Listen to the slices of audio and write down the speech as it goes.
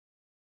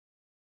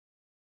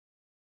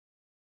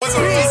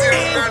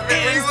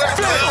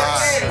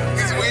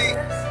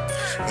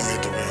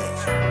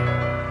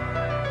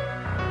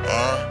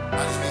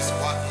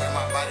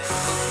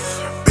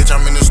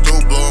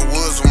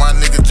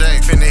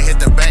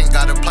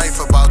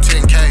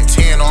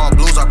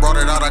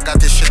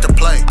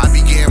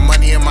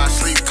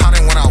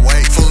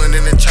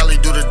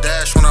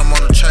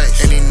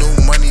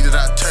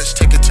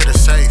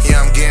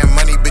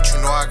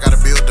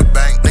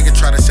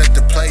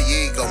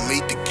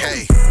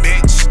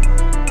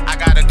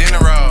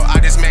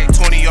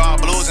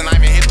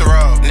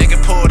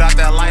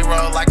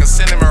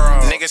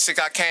basic,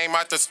 I came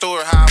out the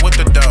store high with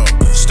the dough.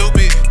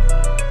 Stupid,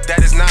 that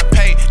is not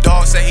pay.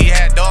 Dog say he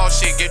had dog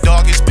shit, give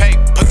dog his pay.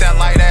 Put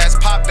that light ass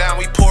pop down,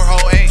 we pour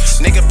whole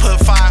eights. Nigga put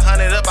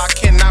 500 up, I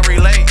cannot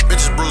relate.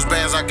 Bitches bruise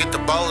bands, I get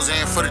the bows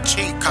in for the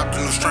cheap. Cop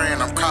the new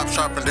strand, I'm cop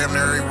shopping damn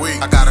near every week.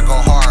 I gotta go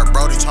hard,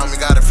 Brody told me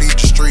gotta feed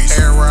the streets.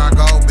 Everywhere I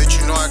go, bitch,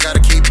 you know I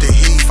gotta keep the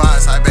heat.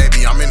 Five side,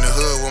 baby, I'm in the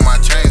hood with my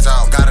chains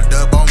out. Got a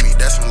dub on me,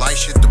 that's some light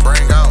shit to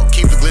bring out.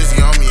 Keep the glizzy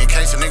on me in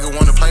case a nigga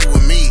wanna play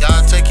with me.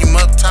 I'll take him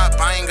up top,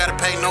 I ain't gotta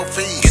pay no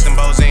fees. Get them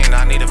bows in,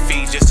 I need a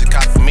fee just to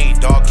cop for me.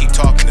 Dog keep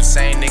talking, the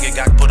same nigga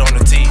got put on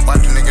the tee.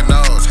 Wipe the nigga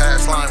nose,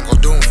 half slime, go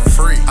do him for